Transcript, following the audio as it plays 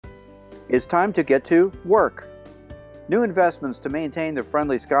It's time to get to work. New investments to maintain the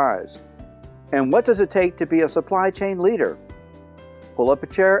friendly skies. And what does it take to be a supply chain leader? Pull up a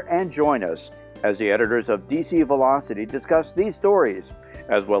chair and join us as the editors of DC Velocity discuss these stories,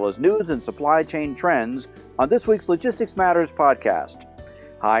 as well as news and supply chain trends on this week's Logistics Matters podcast.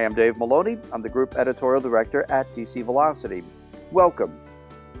 Hi, I'm Dave Maloney. I'm the Group Editorial Director at DC Velocity. Welcome.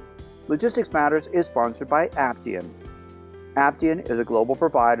 Logistics Matters is sponsored by Aptean. Aptean is a global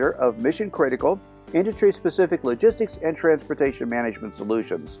provider of mission-critical, industry-specific logistics and transportation management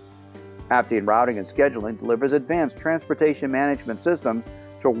solutions. Aptean Routing and Scheduling delivers advanced transportation management systems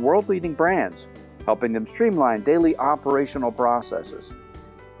to world-leading brands, helping them streamline daily operational processes.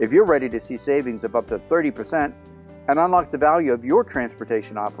 If you're ready to see savings of up to 30% and unlock the value of your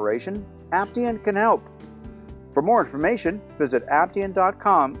transportation operation, Aptean can help. For more information, visit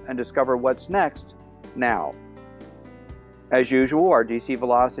aptean.com and discover what's next now. As usual, our DC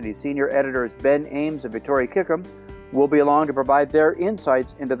Velocity senior editors Ben Ames and Victoria Kickham will be along to provide their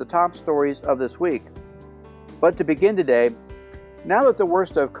insights into the top stories of this week. But to begin today, now that the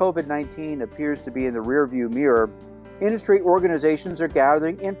worst of COVID-19 appears to be in the rearview mirror, industry organizations are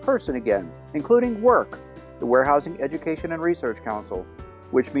gathering in person again, including WORK, the Warehousing Education and Research Council,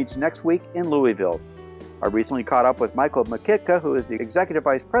 which meets next week in Louisville. I recently caught up with Michael Makitka, who is the Executive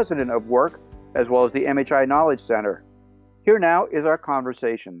Vice President of WORK, as well as the MHI Knowledge Center. Here now is our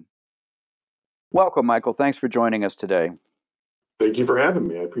conversation. Welcome, Michael. Thanks for joining us today. Thank you for having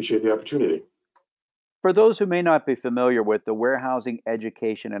me. I appreciate the opportunity. For those who may not be familiar with the Warehousing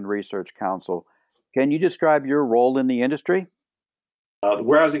Education and Research Council, can you describe your role in the industry? The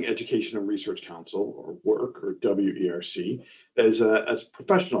Warehousing Education and Research Council, or WORK, or WERC, is a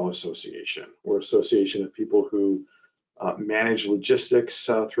professional association or association of people who manage logistics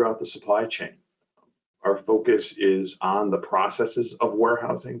throughout the supply chain. Our focus is on the processes of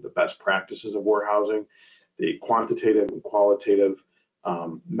warehousing, the best practices of warehousing, the quantitative and qualitative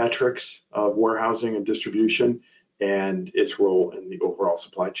metrics of warehousing and distribution, and its role in the overall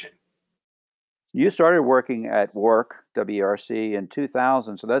supply chain. You started working at WORK, WERC, in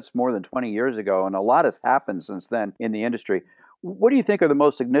 2000, so that's more than 20 years ago, and a lot has happened since then in the industry. What do you think are the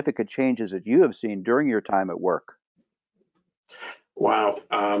most significant changes that you have seen during your time at WORK? Wow.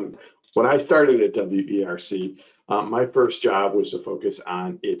 When I started at WERC, my first job was to focus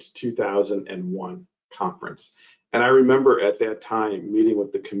on its 2001 conference. And I remember at that time meeting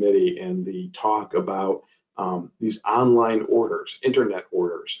with the committee and the talk about these online orders, internet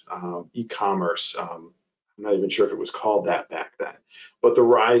orders, e-commerce. I'm not even sure if it was called that back then, but the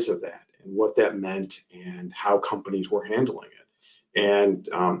rise of that and what that meant and how companies were handling it. And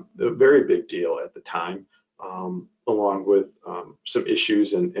a very big deal at the time, along with some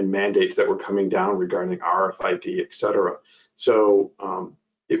issues and mandates that were coming down regarding RFID, et cetera. So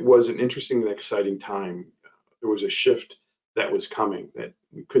it was an interesting and exciting time. There was a shift that was coming that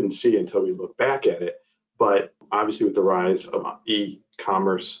we couldn't see until we looked back at it. But obviously with the rise of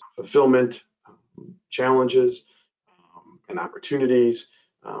e-commerce fulfillment challenges and opportunities,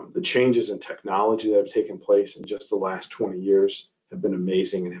 the changes in technology that have taken place in just the last 20 years have been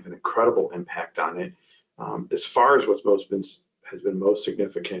amazing and have an incredible impact on it. As far as has been most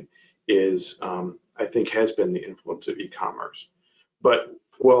significant is, I think, has been the influence of e-commerce. But,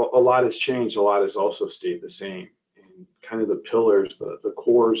 well, a lot has changed. A lot has also stayed the same. And kind of the pillars, the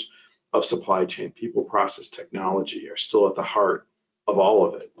cores of supply chain, people, process, technology are still at the heart of all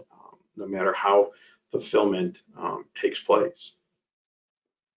of it, no matter how fulfillment takes place.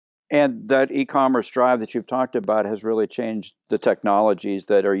 And that e-commerce drive that you've talked about has really changed the technologies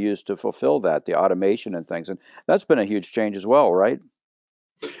that are used to fulfill that, the automation and things. And that's been a huge change as well, right?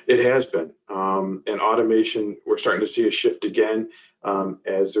 It has been. And automation, we're starting to see a shift again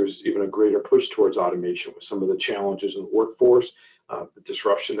as there's even a greater push towards automation with some of the challenges in the workforce, the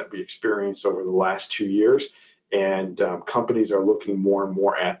disruption that we experienced over the last 2 years. And companies are looking more and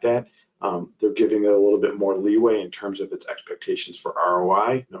more at that. They're giving it a little bit more leeway in terms of its expectations for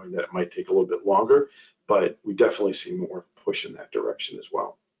ROI, knowing that it might take a little bit longer, but we definitely see more push in that direction as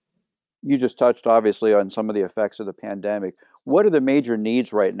well. You just touched obviously on some of the effects of the pandemic. What are the major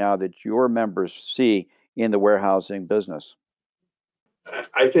needs right now that your members see in the warehousing business?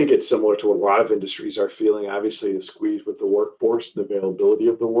 I think it's similar to what a lot of industries are feeling. Obviously, the squeeze with the workforce, the availability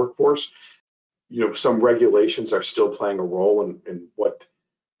of the workforce. Some regulations are still playing a role in what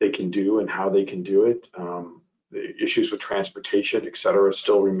they can do and how they can do it. The issues with transportation, et cetera,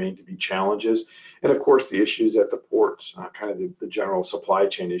 still remain to be challenges. And of course, the issues at the ports, kind of the general supply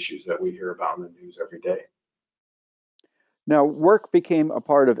chain issues that we hear about in the news every day. Now, WORK became a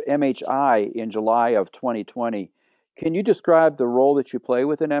part of MHI in July of 2020. Can you describe the role that you play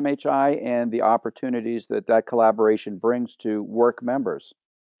within MHI and the opportunities that that collaboration brings to work members?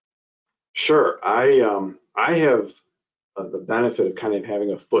 Sure. I have the benefit of kind of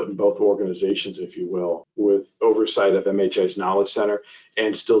having a foot in both organizations, if you will, with oversight of MHI's Knowledge Center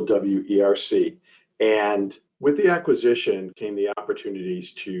and still WERC. And with the acquisition came the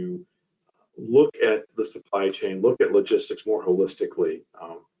opportunities to look at the supply chain, look at logistics more holistically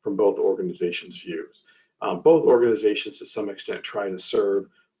from both organizations' views. Both organizations, to some extent, try to serve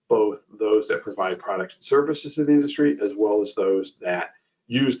both those that provide products and services to the industry, as well as those that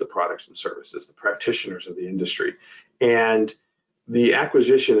use the products and services, the practitioners of the industry. And the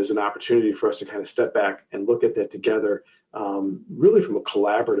acquisition is an opportunity for us to kind of step back and look at that together, really from a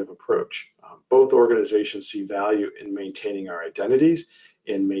collaborative approach. Both organizations see value in maintaining our identities,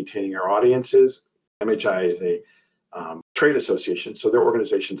 in maintaining our audiences. MHI is a trade association, so their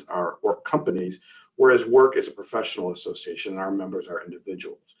organizations are work companies, whereas work is a professional association and our members are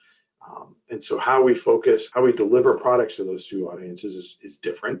individuals. And so how we focus, how we deliver products to those two audiences is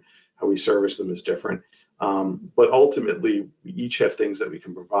different. How we service them is different. But ultimately, we each have things that we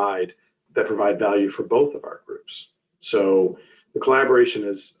can provide that provide value for both of our groups. So the collaboration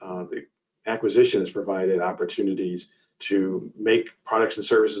is, the acquisition has provided opportunities to make products and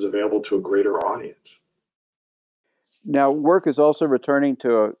services available to a greater audience. Now, work is also returning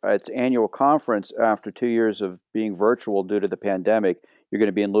to its annual conference after 2 years of being virtual due to the pandemic. You're going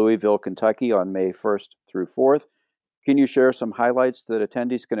to be in Louisville, Kentucky on May 1st through 4th. Can you share some highlights that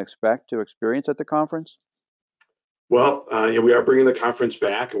attendees can expect to experience at the conference? Well, we are bringing the conference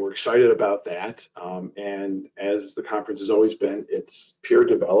back, and we're excited about that. And as the conference has always been, it's peer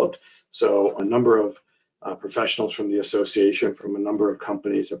developed. So a number of professionals from the association, from a number of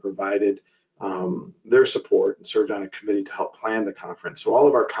companies, have provided their support and served on a committee to help plan the conference. So all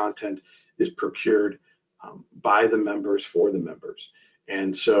of our content is procured by the members for the members.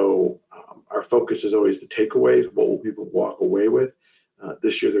 And so our focus is always the takeaways. What will people walk away with?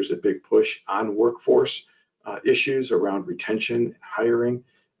 This year, there's a big push on workforce issues around retention, hiring.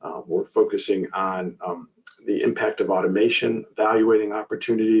 We're focusing on the impact of automation, evaluating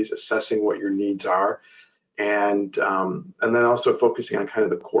opportunities, assessing what your needs are, and then also focusing on kind of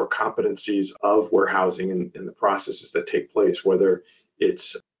the core competencies of warehousing and the processes that take place, whether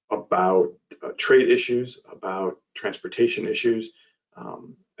it's about trade issues, about transportation issues,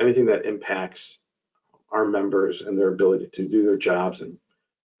 anything that impacts our members and their ability to do their jobs and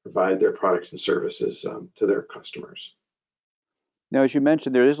provide their products and services to their customers. Now, as you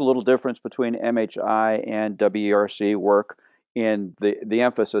mentioned, there is a little difference between MHI and WERC work in the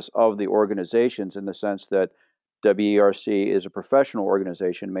emphasis of the organizations, in the sense that WERC is a professional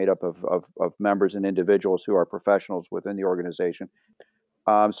organization made up of members and individuals who are professionals within the organization.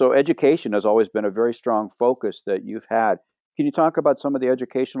 So education has always been a very strong focus that you've had. Can you talk about some of the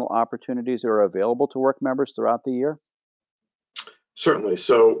educational opportunities that are available to work members throughout the year? Certainly.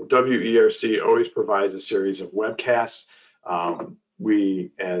 So WERC always provides a series of webcasts.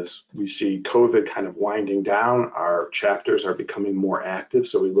 As we see COVID kind of winding down, our chapters are becoming more active.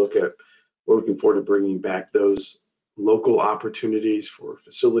 So we're looking forward to bringing back those local opportunities for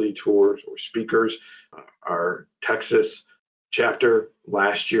facility tours or speakers. Our Texas chapter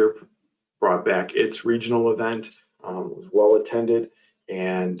last year brought back its regional event, was well attended,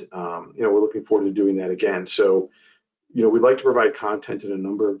 and we're looking forward to doing that again. So we'd like to provide content in a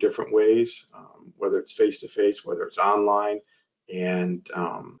number of different ways, whether it's face-to-face, whether it's online, and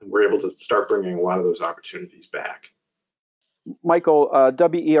we're able to start bringing a lot of those opportunities back. Michael,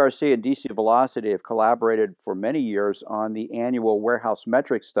 WERC and DC Velocity have collaborated for many years on the annual warehouse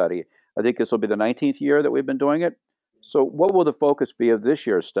metrics study. I think this will be the 19th year that we've been doing it. So what will the focus be of this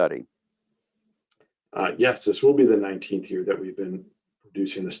year's study? Yes, this will be the 19th year that we've been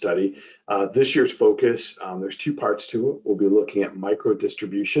producing the study. This year's focus, there's two parts to it. We'll be looking at micro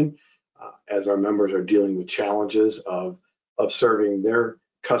distribution as our members are dealing with challenges of serving their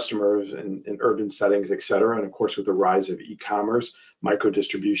customers in urban settings, et cetera. And of course, with the rise of e-commerce, micro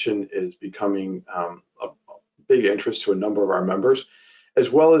distribution is becoming a big interest to a number of our members,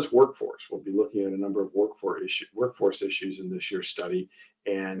 as well as workforce. We'll be looking at a number of workforce issues in this year's study,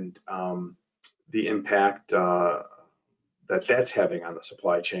 and the impact that's having on the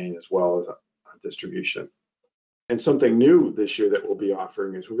supply chain, as well as on distribution. And something new this year that we'll be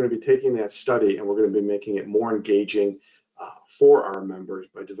offering is we're going to be taking that study and we're going to be making it more engaging for our members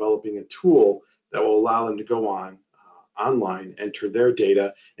by developing a tool that will allow them to go online, enter their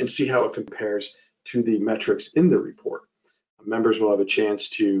data, and see how it compares to the metrics in the report. Members will have a chance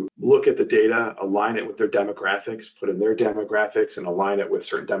to look at the data, align it with their demographics, put in their demographics, and align it with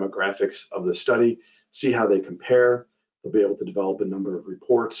certain demographics of the study, see how they compare, They'll be able to develop a number of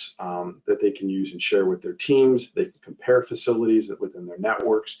reports that they can use and share with their teams. They can compare facilities within their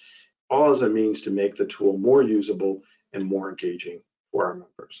networks, all as a means to make the tool more usable and more engaging for our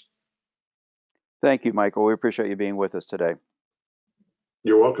members. Thank you, Michael. We appreciate you being with us today.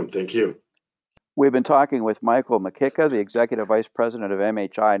 You're welcome. Thank you. We've been talking with Michael Makicka, the Executive Vice President of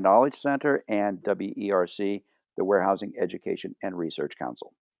MHI Knowledge Center and WERC, the Warehousing Education and Research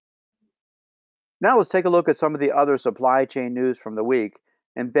Council. Now let's take a look at some of the other supply chain news from the week.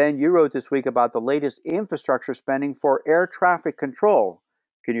 And Ben, you wrote this week about the latest infrastructure spending for air traffic control.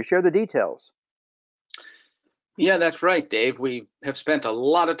 Can you share the details? Yeah, that's right, Dave. We have spent a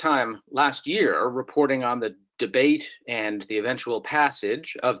lot of time last year reporting on the debate and the eventual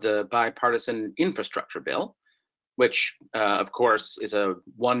passage of the bipartisan infrastructure bill, which, of course, is a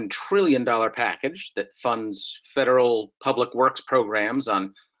 $1 trillion package that funds federal public works programs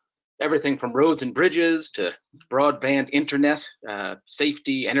on everything from roads and bridges to broadband internet,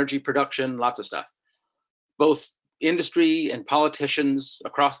 safety, energy production, lots of stuff. Both industry and politicians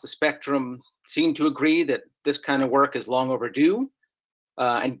across the spectrum seem to agree that this kind of work is long overdue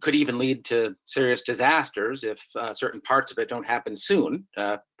and could even lead to serious disasters if certain parts of it don't happen soon.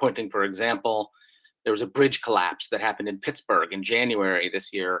 Pointing, for example, there was a bridge collapse that happened in Pittsburgh in January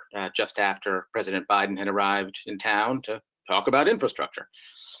this year, just after President Biden had arrived in town to talk about infrastructure.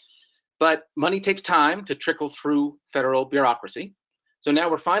 But money takes time to trickle through federal bureaucracy. So now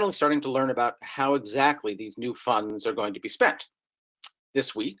we're finally starting to learn about how exactly these new funds are going to be spent.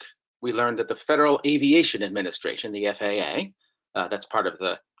 This week, we learned that the Federal Aviation Administration, the FAA, that's part of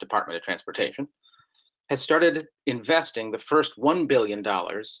the Department of Transportation, has started investing the first $1 billion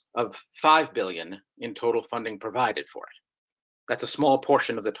of $5 billion in total funding provided for it. That's a small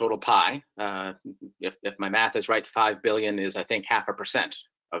portion of the total pie. If my math is right, $5 billion is, I think, 0.5%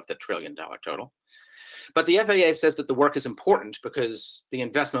 of the $1 trillion total. But the FAA says that the work is important because the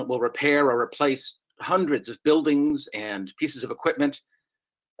investment will repair or replace hundreds of buildings and pieces of equipment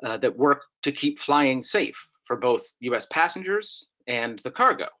that work to keep flying safe for both US passengers and the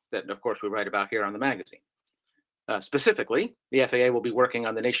cargo that, of course, we write about here on the magazine. Specifically, the FAA will be working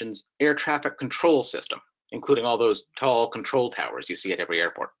on the nation's air traffic control system, including all those tall control towers you see at every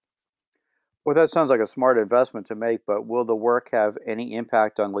airport. Well, that sounds like a smart investment to make, but will the work have any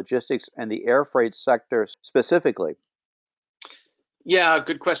impact on logistics and the air freight sector specifically? Yeah,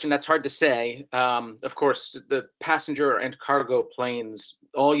 good question. That's hard to say. Of course, the passenger and cargo planes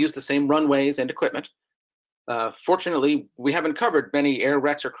all use the same runways and equipment. Fortunately, we haven't covered many air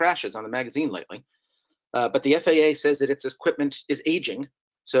wrecks or crashes on the magazine lately, but the FAA says that its equipment is aging,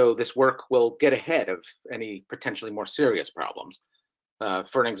 so this work will get ahead of any potentially more serious problems.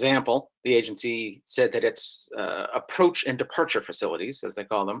 For an example, the agency said that its approach and departure facilities, as they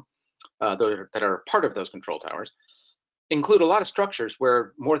call them, that are part of those control towers, include a lot of structures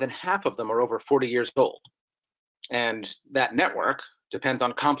where more than half of them are over 40 years old. And that network depends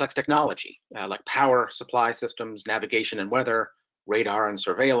on complex technology, like power supply systems, navigation and weather, radar and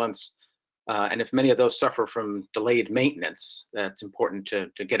surveillance. And if many of those suffer from delayed maintenance, that's important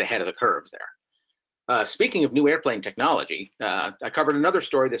to get ahead of the curve there. Speaking of new airplane technology, I covered another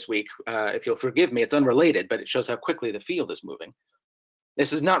story this week. If you'll forgive me, it's unrelated, but it shows how quickly the field is moving.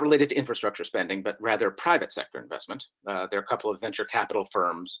 This is not related to infrastructure spending, but rather private sector investment. There are a couple of venture capital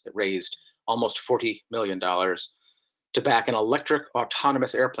firms that raised almost $40 million to back an electric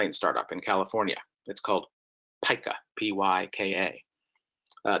autonomous airplane startup in California. It's called Pyka, P-Y-K-A.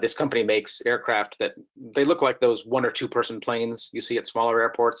 This company makes aircraft that they look like those 1 or 2 person planes you see at smaller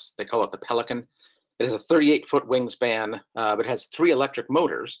airports. They call it the Pelican. It has a 38-foot wingspan, but has 3 electric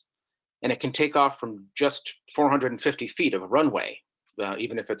motors, and it can take off from just 450 feet of a runway,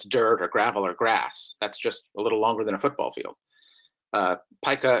 even if it's dirt or gravel or grass. That's just a little longer than a football field.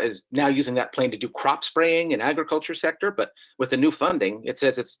 Pyka is now using that plane to do crop spraying in agriculture sector, but with the new funding, it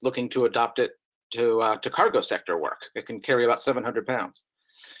says it's looking to adopt it to cargo sector work. It can carry about 700 pounds.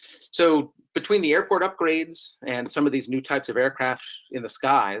 So between the airport upgrades and some of these new types of aircraft in the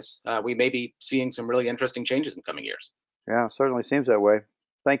skies, we may be seeing some really interesting changes in coming years. Yeah, certainly seems that way.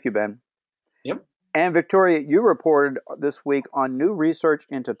 Thank you, Ben. Yep. And Victoria, you reported this week on new research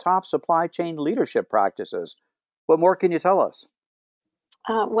into top supply chain leadership practices. What more can you tell us?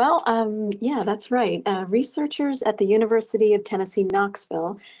 Yeah, that's right. Researchers at the University of Tennessee,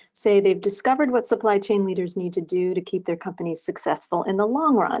 Knoxville say they've discovered what supply chain leaders need to do to keep their companies successful in the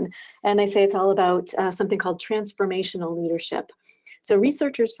long run. And they say it's all about something called transformational leadership. So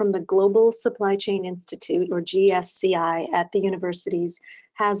researchers from the Global Supply Chain Institute, or GSCI, at the university's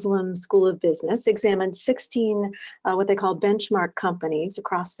Haslam School of Business examined 16 what they call benchmark companies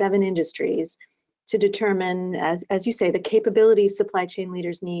across 7 industries to determine, as you say, the capabilities supply chain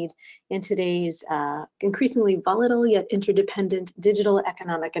leaders need in today's increasingly volatile yet interdependent digital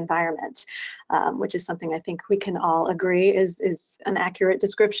economic environment, which is something I think we can all agree is an accurate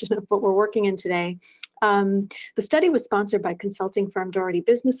description of what we're working in today. The study was sponsored by consulting firm Doherty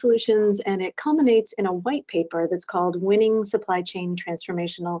Business Solutions, and it culminates in a white paper that's called Winning Supply Chain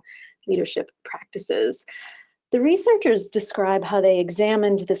Transformational Leadership Practices. The researchers describe how they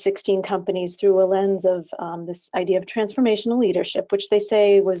examined the 16 companies through a lens of this idea of transformational leadership, which they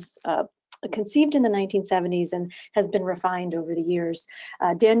say was conceived in the 1970s and has been refined over the years.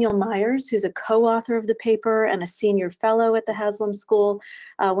 Daniel Myers, who's a co-author of the paper and a senior fellow at the Haslam School,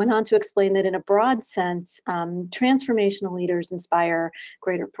 went on to explain that in a broad sense, transformational leaders inspire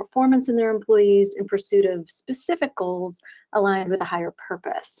greater performance in their employees in pursuit of specific goals aligned with a higher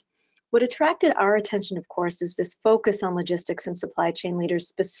purpose. What attracted our attention, of course, is this focus on logistics and supply chain leaders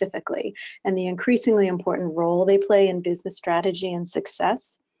specifically, and the increasingly important role they play in business strategy and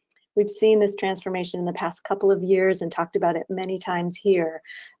success. We've seen this transformation in the past couple of years and talked about it many times here.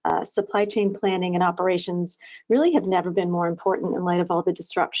 Supply chain planning and operations really have never been more important in light of all the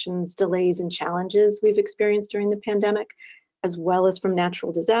disruptions, delays, and challenges we've experienced during the pandemic, as well as from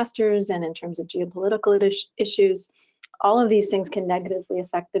natural disasters and in terms of geopolitical issues. All of these things can negatively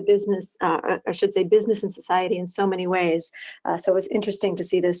affect the business, business and society in so many ways. So it was interesting to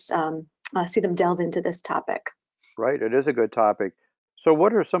see this, see them delve into this topic. Right, it is a good topic. So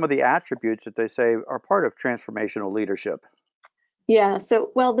what are some of the attributes that they say are part of transformational leadership? Yeah,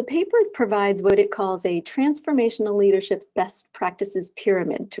 so, well, the paper provides what it calls a transformational leadership best practices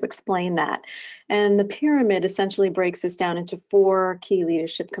pyramid to explain that. And the pyramid essentially breaks this down into 4 key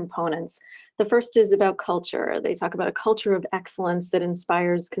leadership components. The first is about culture. They talk about a culture of excellence that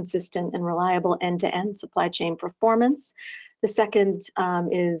inspires consistent and reliable end-to-end supply chain performance. The second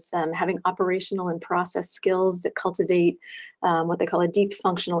is having operational and process skills that cultivate what they call a deep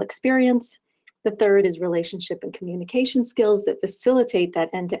functional experience. The third is relationship and communication skills that facilitate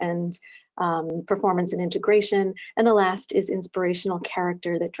that end-to-end performance and integration. And the last is inspirational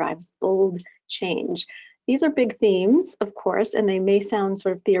character that drives bold change. These are big themes, of course, and they may sound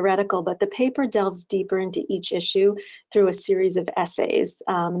sort of theoretical, but the paper delves deeper into each issue through a series of essays.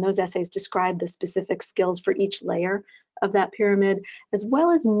 And those essays describe the specific skills for each layer of that pyramid, as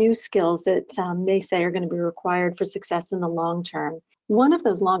well as new skills that they say are going to be required for success in the long term. One of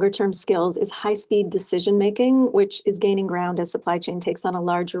those longer term skills is high-speed decision making, which is gaining ground as supply chain takes on a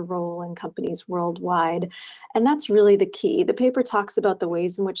larger role in companies worldwide. And that's really the key. The paper talks about the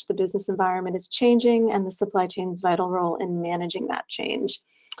ways in which the business environment is changing and the supply chain's vital role in managing that change.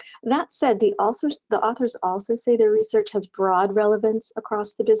 That said, the authors also say their research has broad relevance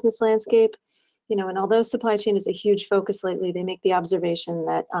across the business landscape. And although supply chain is a huge focus lately, they make the observation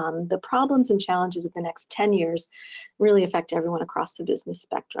that the problems and challenges of the next 10 years really affect everyone across the business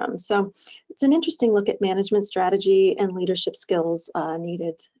spectrum. So it's an interesting look at management strategy and leadership skills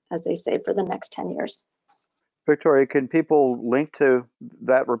needed, as they say, for the next 10 years. Victoria, can people link to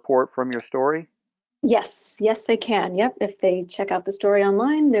that report from your story? Yes, they can. Yep. If they check out the story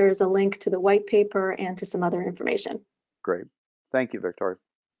online, there's a link to the white paper and to some other information. Great. Thank you, Victoria.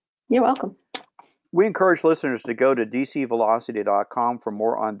 You're welcome. We encourage listeners to go to dcvelocity.com for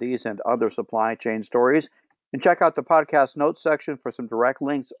more on these and other supply chain stories, and check out the podcast notes section for some direct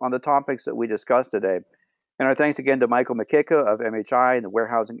links on the topics that we discussed today. And our thanks again to Michael McKicka of MHI and the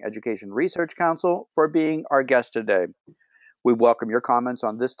Warehousing Education Research Council for being our guest today. We welcome your comments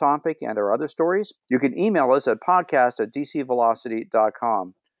on this topic and our other stories. You can email us at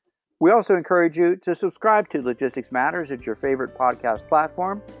podcast@dcvelocity.com. We also encourage you to subscribe to Logistics Matters at your favorite podcast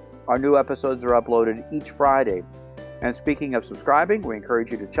platform. Our new episodes are uploaded each Friday. And speaking of subscribing, we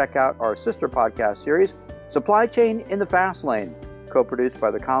encourage you to check out our sister podcast series, Supply Chain in the Fast Lane, co-produced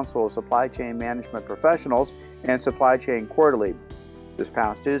by the Council of Supply Chain Management Professionals and Supply Chain Quarterly. This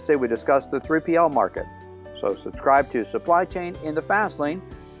past Tuesday, we discussed the 3PL market. So subscribe to Supply Chain in the Fast Lane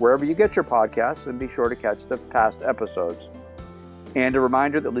wherever you get your podcasts, and be sure to catch the past episodes. And a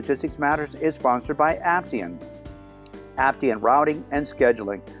reminder that Logistics Matters is sponsored by Aptean. Aptean Routing and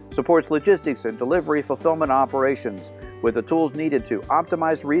Scheduling supports logistics and delivery fulfillment operations with the tools needed to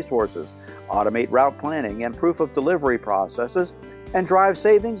optimize resources, automate route planning and proof of delivery processes, and drive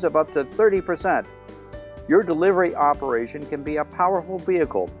savings of up to 30%. Your delivery operation can be a powerful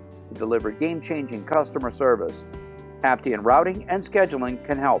vehicle to deliver game-changing customer service. Aptean Routing and Scheduling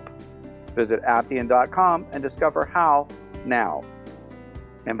can help. Visit aptean.com and discover how now.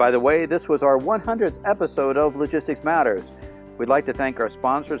 And by the way, this was our 100th episode of Logistics Matters. We'd like to thank our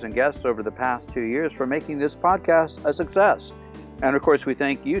sponsors and guests over the past 2 years for making this podcast a success. And of course, we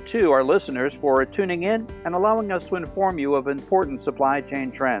thank you too, our listeners, for tuning in and allowing us to inform you of important supply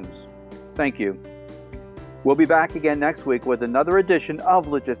chain trends. Thank you. We'll be back again next week with another edition of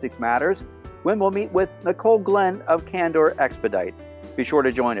Logistics Matters, when we'll meet with Nicole Glenn of Candor Expedite. Be sure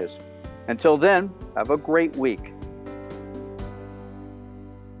to join us. Until then, have a great week.